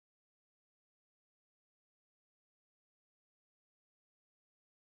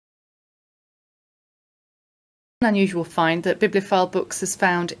Unusual find that Bibliophile Books has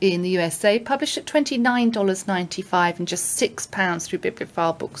found in the USA, published at $29.95 and just £6 through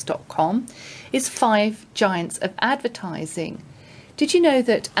bibliophilebooks.com, is 5 Giants of Advertising. Did you know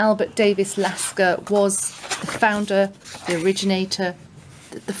that Albert Davis Lasker was the founder, the originator,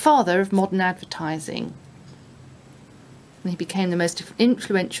 the father of modern advertising? And he became the most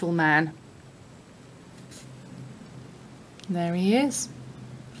influential man. And there he is.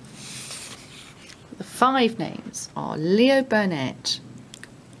 The 5 names are Leo Burnett,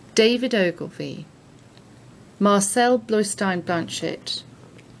 David Ogilvy, Marcel Bleustein-Blanchet,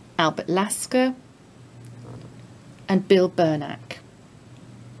 Albert Lasker and Bill Bernbach.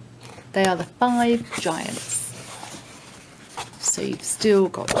 They are the 5 giants. So you've still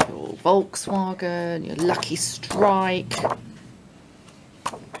got your Volkswagen, your Lucky Strike,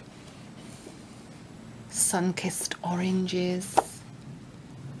 Sunkist oranges,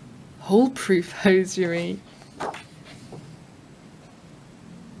 hole-proof hosiery,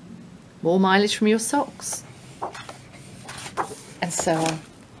 more mileage from your socks, and so on.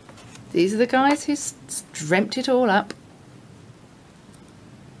 These are the guys who dreamt it all up,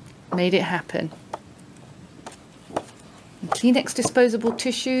 made it happen. And Kleenex disposable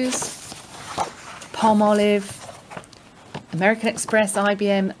tissues, Palmolive, American Express,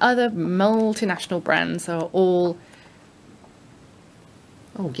 IBM, other multinational brands are all,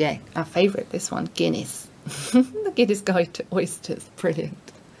 oh yeah, our favourite, this one, Guinness. The Guinness Guide to Oysters, brilliant.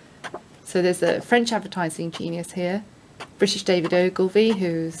 So there's a French advertising genius here, British David Ogilvy,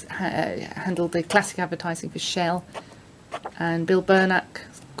 who's handled the classic advertising for Shell, and Bill Bernbach,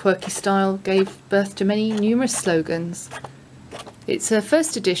 quirky style, gave birth to many numerous slogans. It's a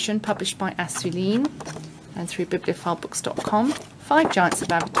first edition published by Assouline and through bibliophilebooks.com. 5 Giants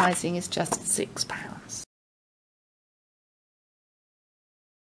of Advertising is just £6.